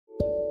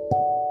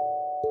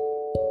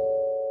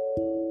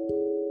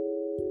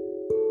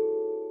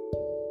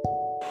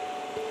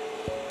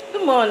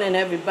Good morning,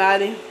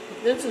 everybody.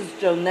 This is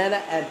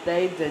Jonetta, and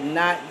they did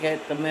not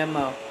get the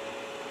memo.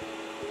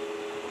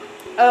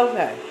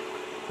 Okay.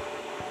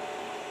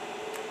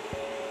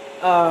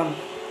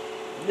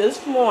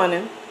 This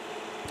morning,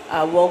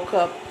 I woke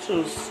up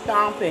to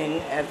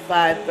stomping at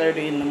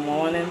 5:30 in the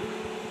morning.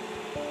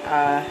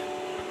 I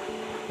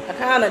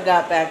kind of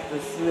got back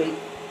to sleep,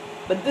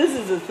 but this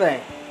is the thing.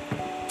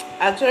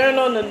 I turned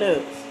on the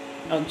news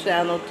on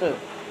Channel 2,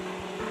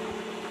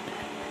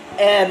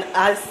 and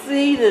I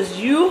see this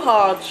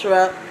U-Haul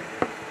truck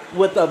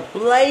with a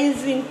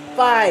blazing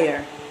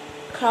fire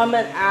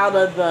coming out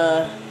of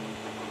the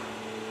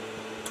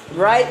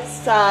right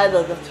side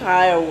of the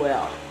tire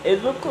well.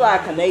 It looked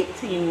like an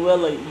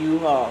 18-wheeler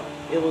U-Haul.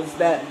 It was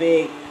that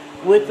big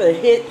with a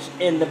hitch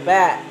in the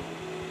back.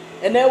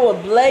 And there were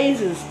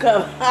blazes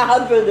coming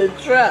out of the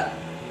truck.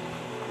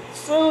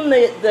 Soon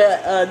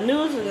the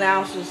news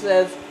announcer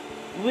says,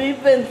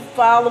 "We've been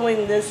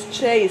following this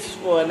chase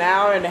for an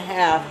hour and a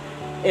half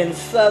in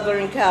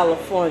Southern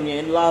California,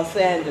 in Los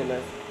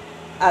Angeles."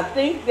 I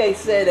think they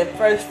said it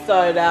first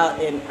started out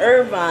in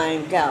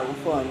Irvine,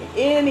 California.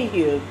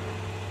 Anywho,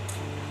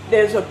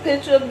 there's a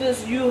picture of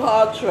this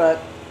U-Haul truck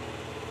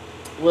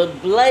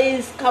with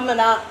blaze coming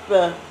out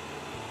the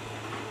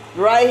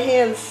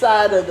right-hand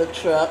side of the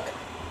truck.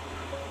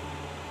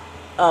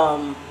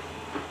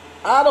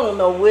 I don't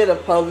know where the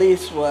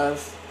police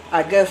was.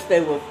 I guess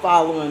they were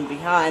following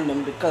behind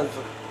them because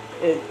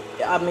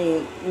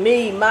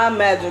my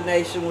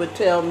imagination would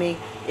tell me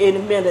in a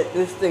minute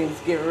this thing's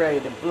getting ready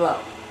to blow.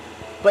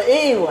 But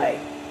anyway,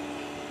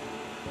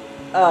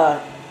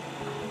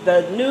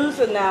 the news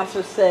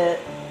announcer said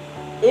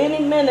any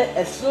minute,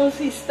 as soon as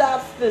he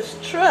stops this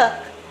truck,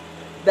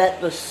 that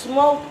the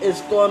smoke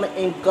is going to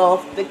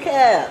engulf the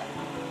cab.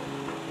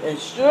 And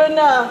sure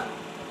enough,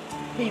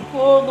 he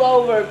pulled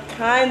over,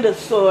 kind of,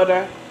 sort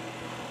of.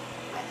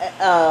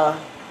 As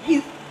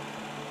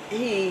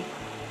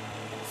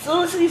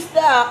soon as he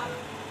stopped,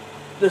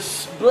 the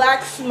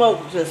black smoke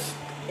just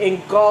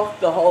engulfed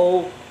the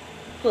whole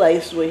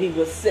place where he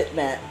was sitting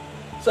at.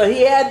 So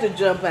he had to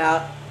jump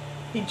out.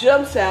 He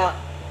jumps out,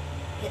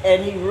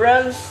 and he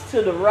runs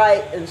to the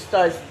right and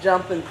starts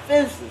jumping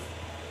fences.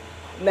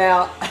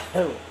 Now,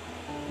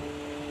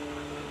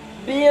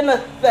 being a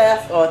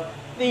theft or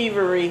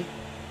thievery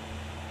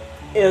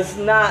is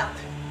not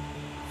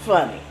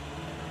funny.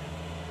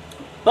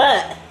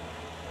 But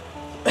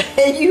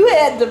you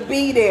had to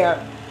be there.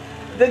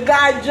 The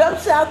guy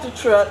jumps out the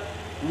truck,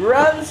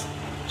 runs,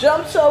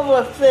 jumps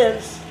over a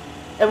fence,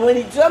 and when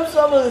he jumps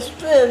over this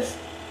fence,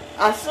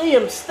 I see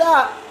him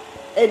stop,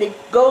 and he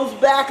goes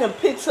back and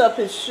picks up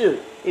his shoe.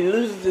 He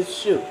loses his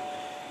shoe.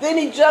 Then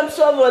he jumps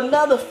over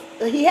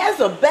he has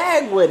a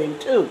bag with him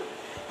too.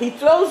 He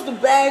throws the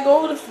bag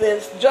over the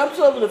fence, jumps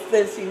over the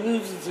fence, he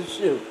loses his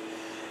shoe.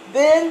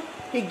 Then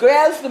he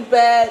grabs the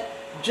bag,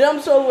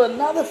 jumps over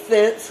another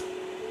fence,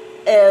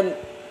 and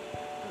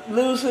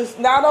loses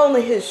not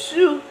only his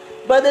shoe,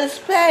 but his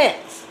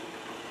pants.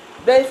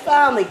 They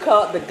finally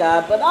caught the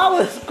guy, but I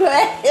was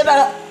cracking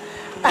up.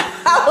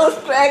 I was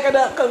cracking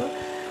up because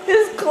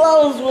his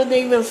clothes wouldn't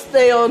even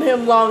stay on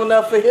him long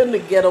enough for him to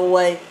get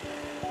away.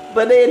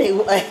 But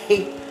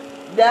anyway,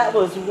 that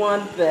was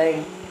one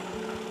thing.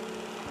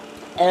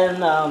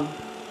 And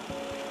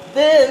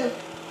then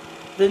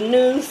the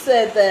news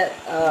said that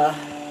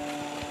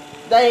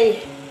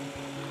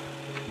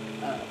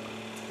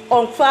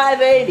on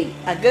 580,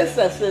 I guess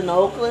that's in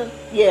Oakland,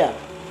 yeah,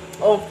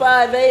 on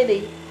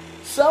 580,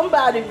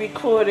 somebody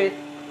recorded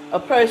a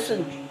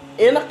person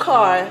in a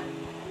car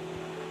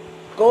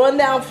going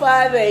down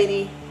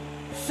 580,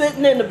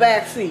 sitting in the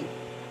back seat.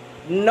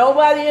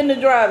 Nobody in the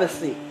driver's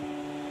seat.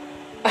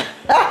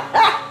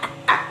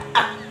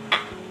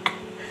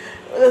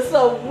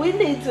 So we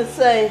need to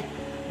say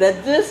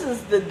that this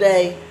is the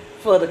day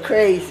for the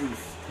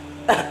crazies.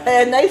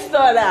 And they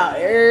start out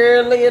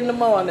early in the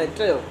morning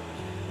too,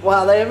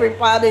 while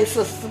everybody's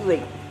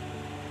asleep.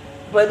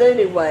 But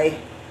anyway,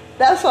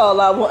 that's all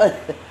I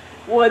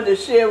wanted to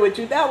share with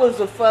you. That was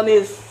the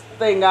funniest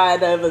thing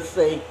I'd ever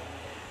seen.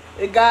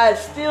 The guy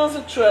steals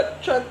a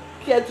truck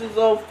catches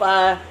on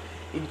fire,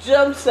 he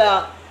jumps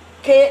out,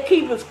 can't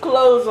keep his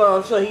clothes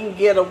on so he can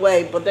get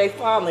away, but they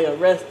finally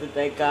arrested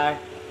that guy.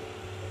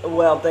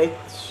 Well,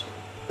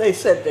 they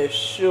said they're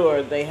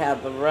sure they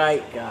have the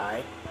right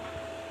guy.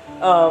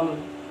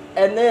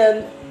 And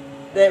then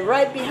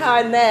right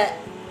behind that,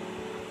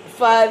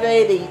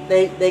 580,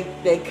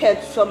 they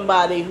catch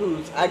somebody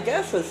who's, I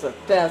guess it's a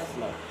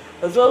Tesla,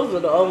 because those are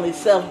the only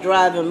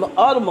self-driving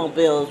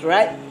automobiles,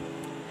 right?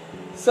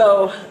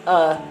 So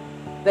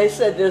they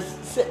said there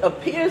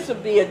appears to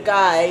be a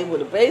guy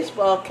with a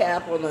baseball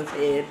cap on his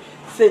head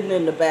sitting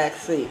in the back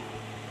seat.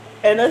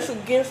 And it's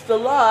against the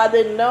law. I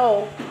didn't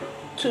know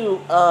to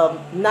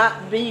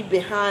not be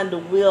behind the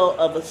wheel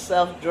of a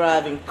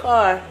self-driving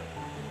car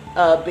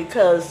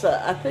because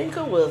I think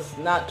it was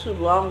not too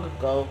long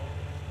ago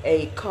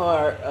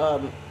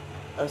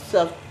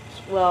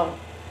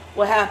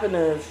what happened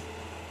is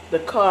the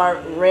car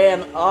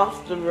ran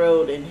off the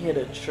road and hit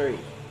a tree.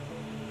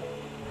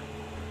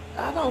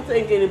 I don't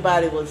think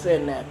anybody was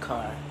in that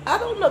car. I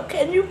don't know.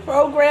 Can you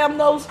program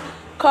those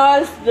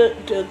cars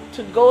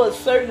to go a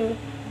certain,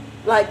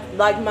 like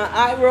my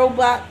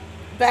iRobot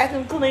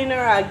vacuum cleaner?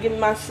 I give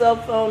my cell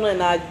phone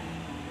and I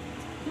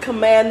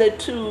command it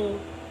to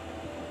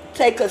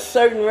take a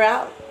certain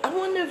route. I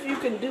wonder if you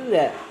can do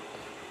that.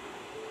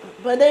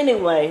 But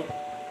anyway,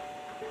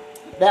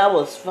 that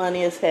was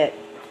funny as heck.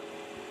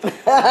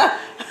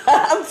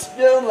 I'm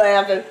still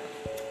laughing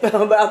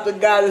about the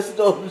guy that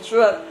stole the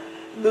truck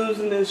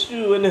losing his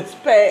shoe and his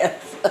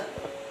pants.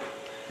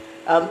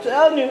 I'm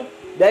telling you,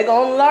 they're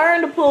going to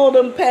learn to pull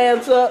them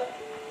pants up.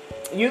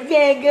 You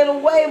can't get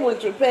away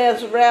with your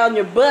pants around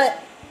your butt.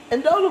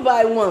 And don't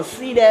nobody want to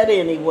see that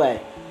anyway.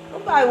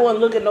 Nobody want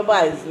to look at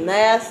nobody's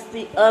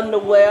nasty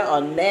underwear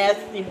or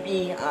nasty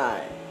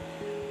behind.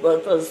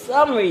 But for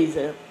some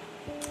reason,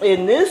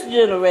 in this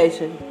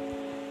generation,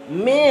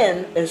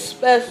 men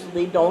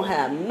especially don't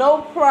have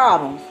no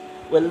problems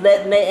with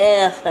letting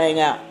their ass hang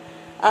out.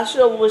 I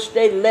sure wish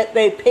they let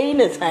their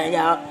penis hang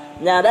out.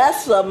 Now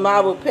that's something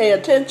I would pay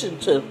attention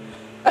to.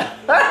 That's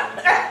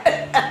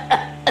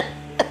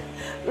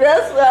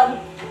something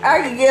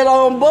I could get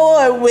on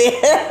board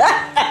with.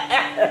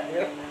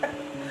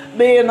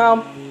 Being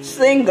I'm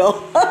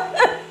single.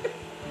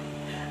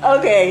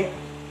 Okay,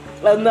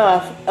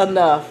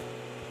 enough.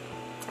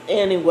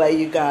 Anyway,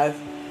 you guys,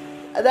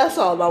 that's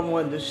all I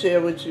wanted to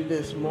share with you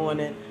this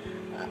morning.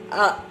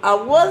 I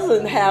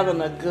wasn't having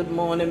a good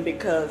morning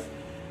because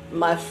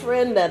my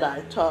friend that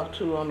I talk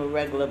to on a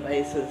regular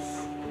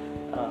basis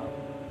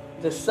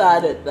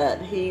decided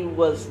that he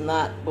was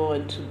not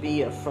going to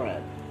be a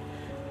friend.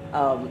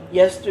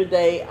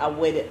 Yesterday, I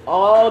waited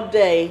all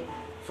day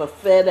for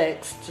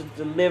FedEx to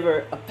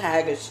deliver a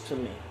package to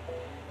me.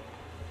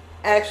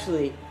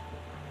 Actually,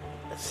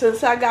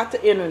 since I got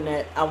the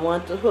internet, I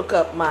wanted to hook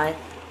up my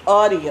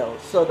audio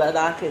so that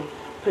I can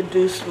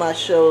produce my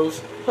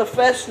shows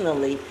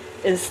professionally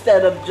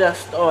instead of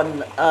just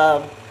on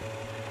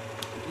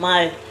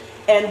my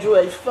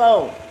Android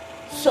phone.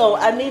 So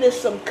I needed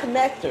some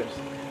connectors.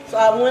 So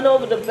I went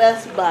over to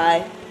Best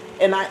Buy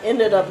and I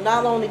ended up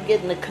not only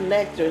getting the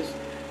connectors,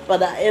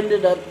 but I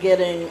ended up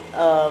getting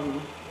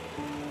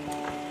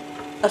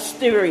a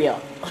stereo.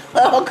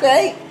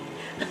 Okay?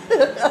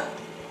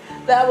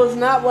 That was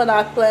not what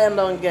I planned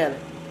on getting.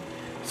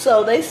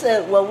 So they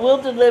said, well,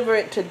 we'll deliver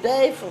it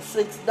today for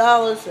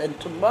 $6 and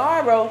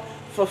tomorrow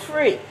for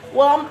free.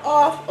 Well, I'm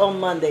off on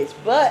Mondays,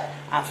 but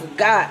I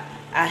forgot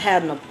I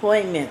had an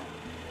appointment.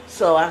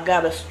 So I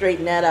got to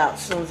straighten that out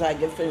as soon as I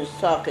get finished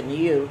talking to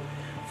you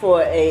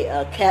for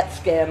a CAT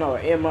scan or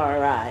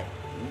MRI,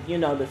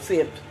 to see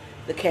if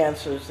the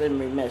cancer is in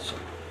remission.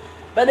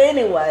 But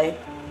anyway,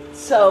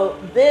 so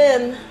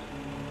then,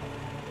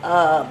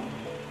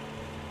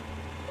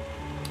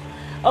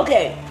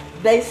 okay,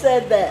 they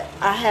said that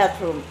I had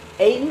from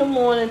 8 in the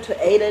morning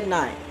to 8 at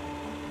night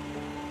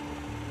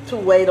to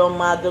wait on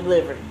my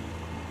delivery.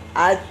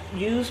 I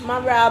used my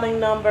routing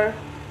number.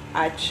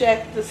 I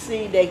checked to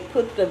see they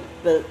put the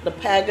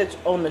package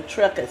on the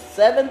truck at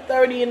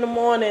 7:30 in the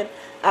morning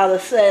out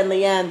of San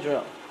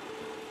Leandro.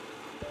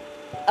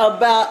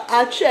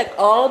 I checked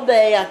all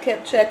day. I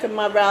kept checking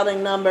my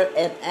routing number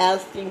and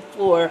asking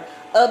for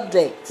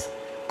updates.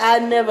 I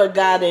never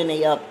got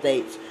any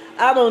updates.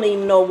 I don't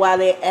even know why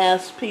they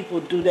ask people,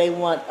 do they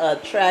want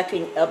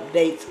tracking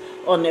updates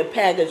on their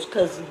package,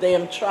 because the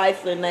damn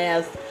trifling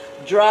ass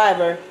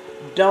driver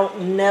don't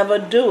never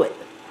do it.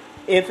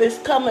 If it's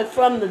coming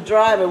from the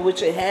driver,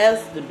 which it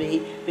has to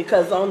be,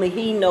 because only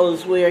he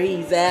knows where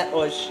he's at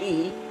or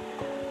she,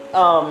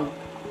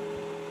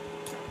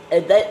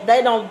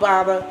 they don't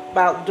bother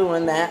about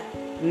doing that,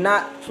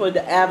 not for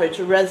the average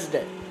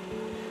resident.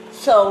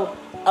 So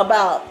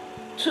about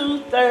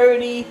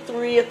 2:30,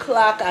 3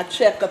 o'clock, I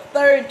check a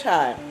third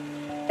time.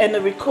 And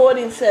the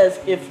recording says,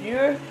 if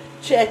you're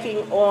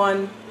checking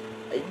on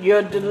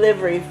your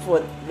delivery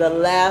for the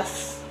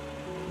last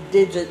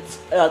digits,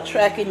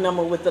 tracking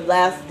number with the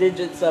last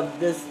digits of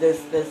this,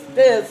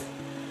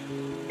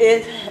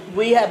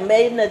 we have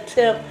made an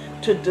attempt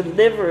to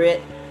deliver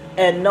it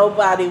and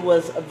nobody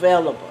was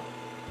available.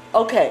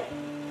 Okay,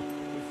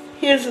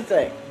 here's the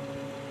thing.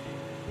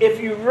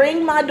 If you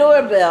ring my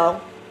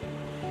doorbell,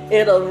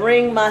 it'll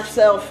ring my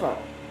cell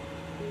phone.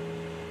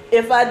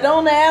 If I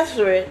don't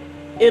answer it,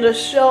 it'll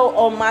show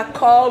on my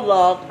call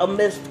log a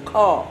missed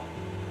call.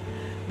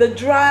 The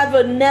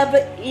driver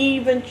never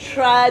even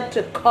tried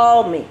to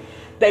call me.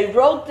 They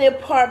wrote the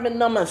apartment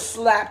number and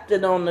slapped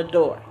it on the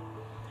door.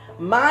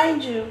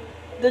 Mind you,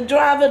 the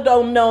driver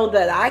don't know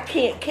that I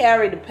can't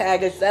carry the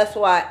package. That's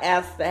why I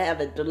asked to have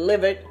it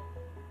delivered.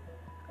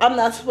 I'm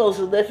not supposed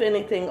to lift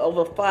anything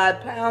over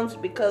 5 pounds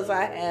because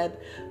I had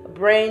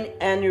brain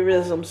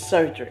aneurysm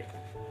surgery.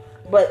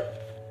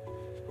 But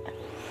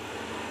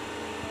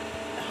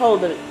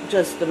hold it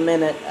just a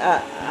minute.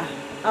 I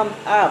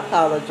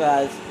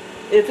apologize.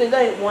 If it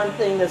ain't one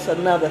thing, it's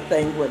another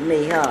thing with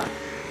me, huh?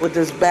 With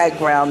this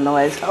background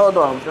noise. Hold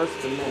on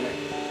just a minute.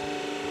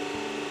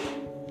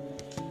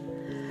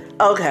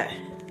 Okay.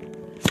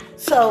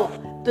 So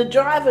the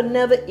driver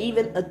never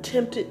even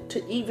attempted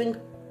to even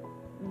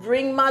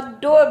ring my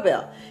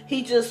doorbell.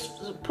 He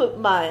just put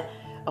my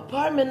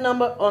apartment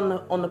number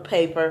on the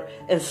paper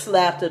and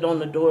slapped it on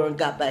the door and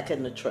got back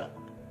in the truck.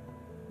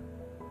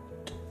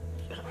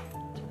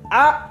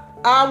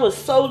 I was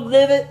so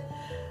livid.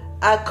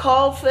 I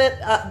called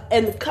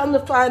and come to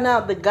find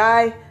out the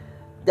guy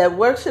that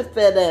works at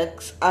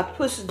FedEx, I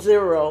pushed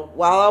 0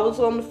 while I was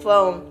on the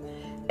phone,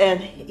 and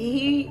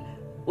he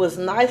was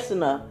nice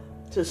enough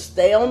to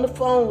stay on the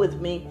phone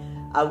with me.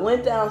 I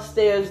went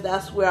downstairs.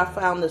 That's where I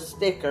found the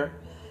sticker.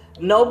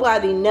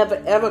 Nobody never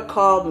ever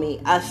called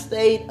me. I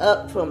stayed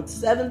up from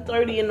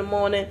 7:30 in the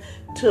morning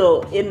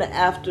till in the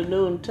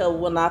afternoon, till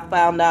when I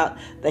found out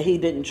that he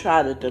didn't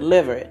try to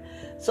deliver it.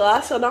 So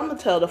I said, I'm going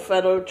to tell the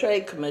Federal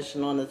Trade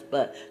Commission on his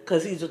butt,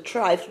 because he's a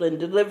trifling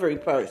delivery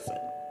person.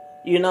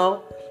 You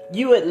know,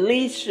 you at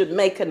least should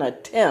make an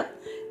attempt.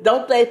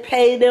 Don't they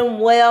pay them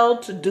well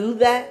to do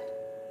that?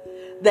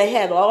 They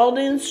had all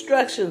the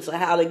instructions of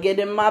how to get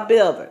in my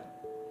building.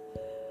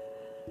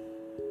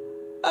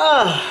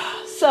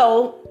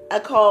 So I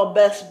called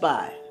Best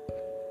Buy.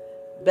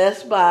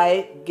 Best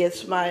Buy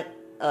gets my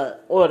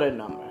order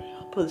number,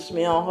 puts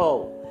me on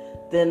hold.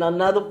 Then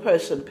another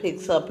person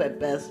picks up at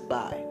Best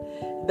Buy.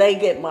 They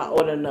get my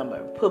order number,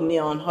 put me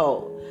on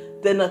hold.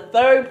 Then a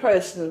third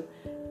person,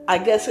 I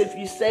guess if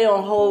you stay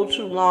on hold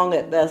too long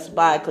at Best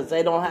Buy because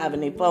they don't have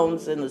any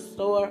phones in the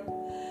store,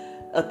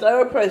 a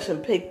third person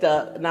picked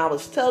up, and I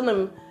was telling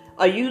them,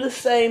 are you the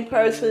same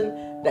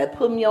person that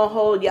put me on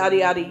hold, yada,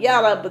 yada,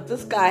 yada? But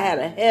this guy had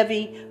a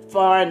heavy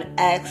foreign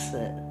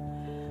accent.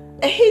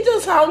 And he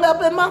just hung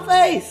up in my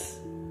face.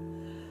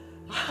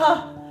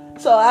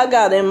 So I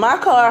got in my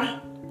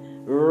car,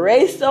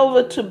 raced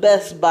over to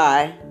Best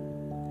Buy.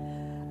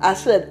 I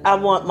said, I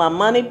want my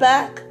money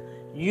back.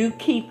 You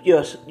keep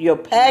your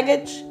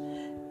package.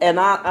 And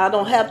I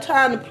don't have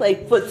time to play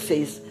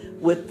footsies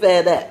with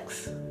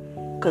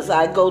FedEx, because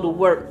I go to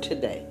work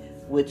today,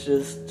 which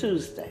is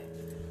Tuesday.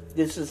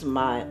 This is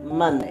my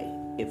Monday,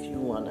 if you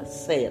want to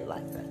say it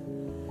like that.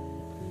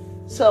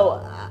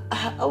 So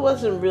I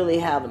wasn't really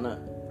having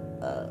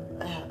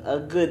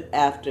a good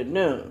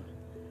afternoon.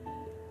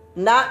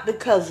 Not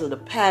because of the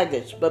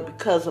package, but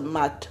because of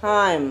my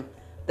time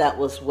that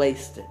was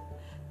wasted.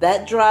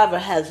 That driver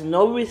has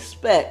no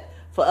respect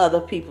for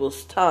other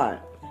people's time.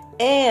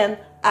 And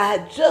I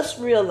had just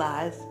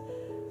realized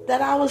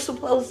that I was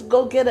supposed to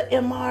go get an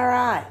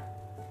MRI.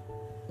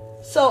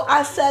 So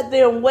I sat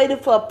there and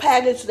waited for a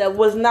package that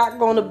was not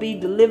going to be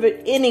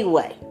delivered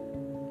anyway,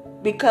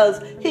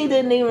 because he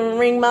didn't even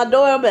ring my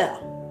doorbell.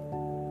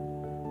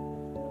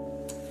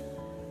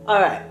 All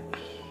right.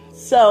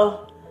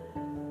 So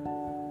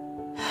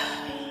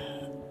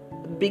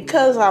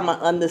because I'm an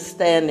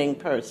understanding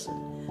person,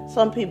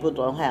 some people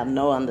don't have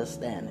no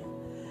understanding.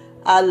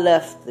 I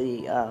left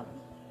the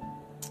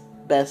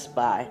Best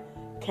Buy,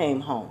 came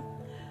home.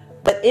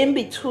 But in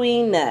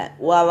between that,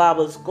 while I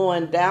was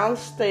going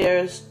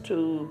downstairs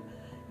to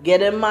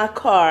get in my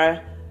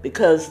car,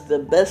 because the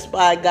Best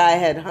Buy guy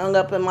had hung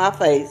up in my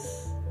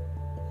face,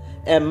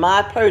 and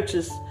my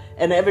purchase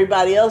and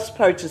everybody else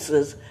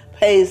purchases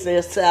pays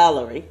their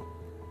salary,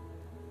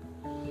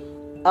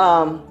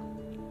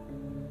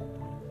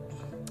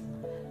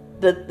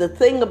 the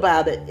thing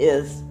about it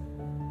is,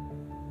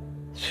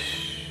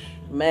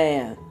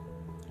 man,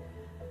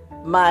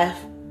 my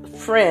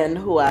friend,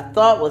 who I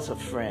thought was a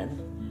friend,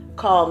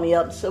 called me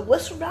up and said,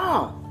 what's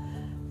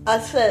wrong? I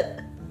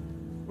said,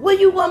 what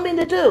do you want me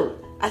to do?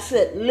 I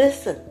said,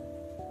 listen.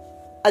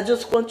 I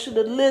just want you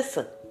to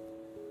listen.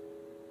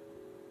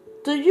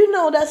 Do you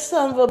know that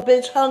son of a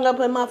bitch hung up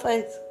in my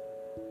face?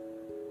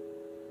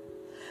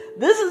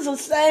 This is the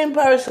same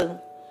person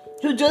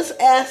who just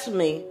asked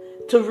me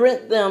to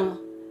rent them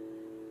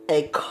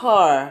a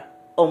car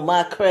on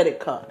my credit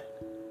card.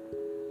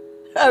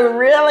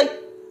 Really?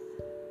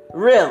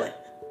 Really?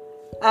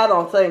 I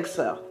don't think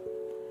so.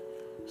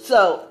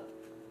 So,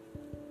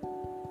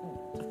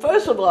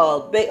 first of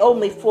all, they owe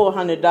me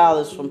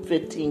 $400 from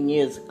 15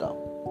 years ago.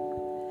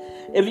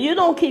 If you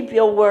don't keep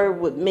your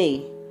word with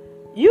me,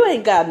 you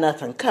ain't got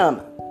nothing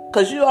coming,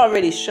 because you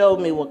already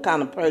showed me what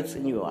kind of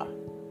person you are.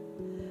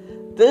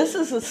 This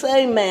is the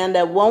same man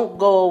that won't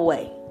go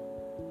away.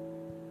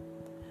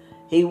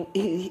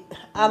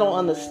 I don't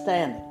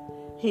understand it.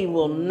 He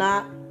will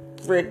not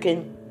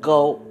freaking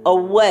go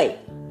away.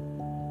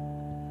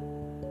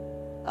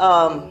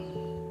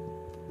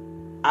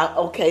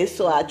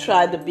 So I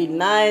tried to be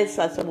nice.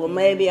 I said, well,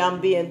 maybe I'm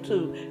being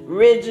too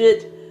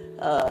rigid.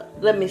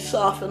 Let me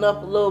soften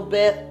up a little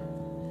bit.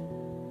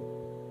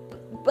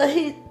 But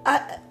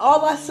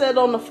all I said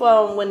on the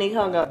phone when he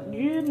hung up,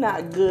 you're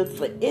not good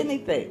for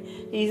anything.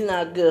 He's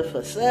not good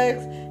for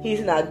sex. He's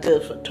not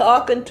good for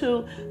talking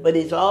to, but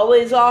he's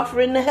always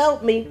offering to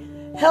help me.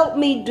 Help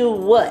me do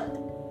what?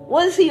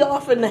 What is he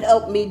offering to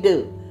help me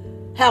do?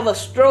 Have a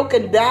stroke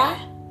and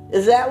die?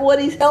 Is that what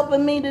he's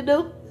helping me to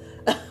do?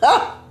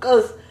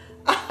 Because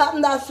I'm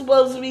not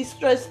supposed to be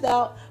stressed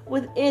out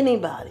with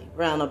anybody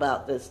round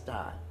about this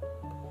time.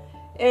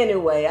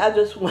 Anyway, I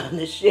just wanted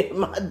to share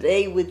my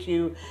day with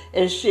you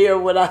and share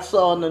what I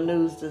saw in the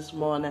news this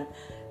morning.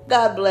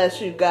 God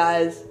bless you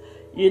guys.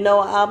 You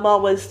know, I'm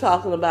always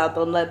talking about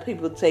don't let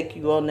people take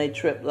you on their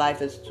trip.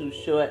 Life is too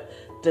short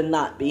to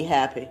not be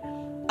happy.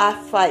 I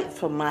fight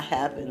for my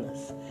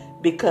happiness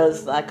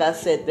because, like I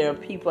said, there are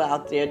people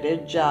out there, their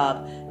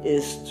job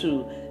is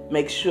to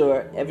make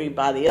sure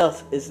everybody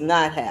else is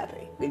not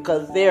happy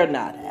because they're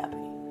not happy.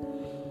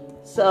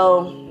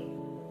 So,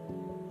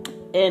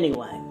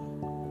 anyway,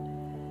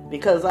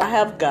 because I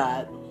have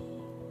God,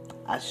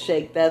 I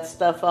shake that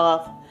stuff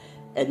off,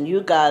 and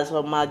you guys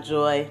are my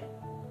joy.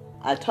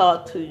 I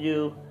talk to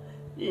you.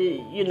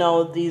 You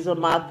know, these are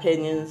my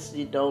opinions.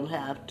 You don't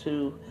have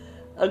to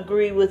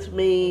agree with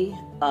me.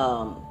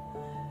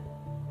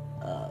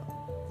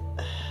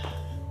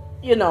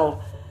 You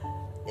know,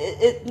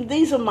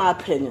 these are my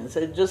opinions.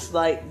 It's just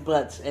like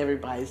butts.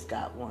 Everybody's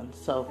got one.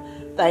 So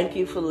thank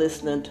you for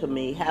listening to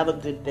me. Have a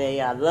good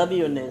day. I love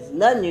you, and there's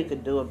nothing you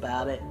can do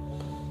about it.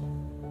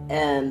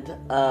 And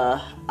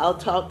I'll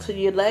talk to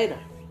you later.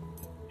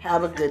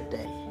 Have a good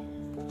day.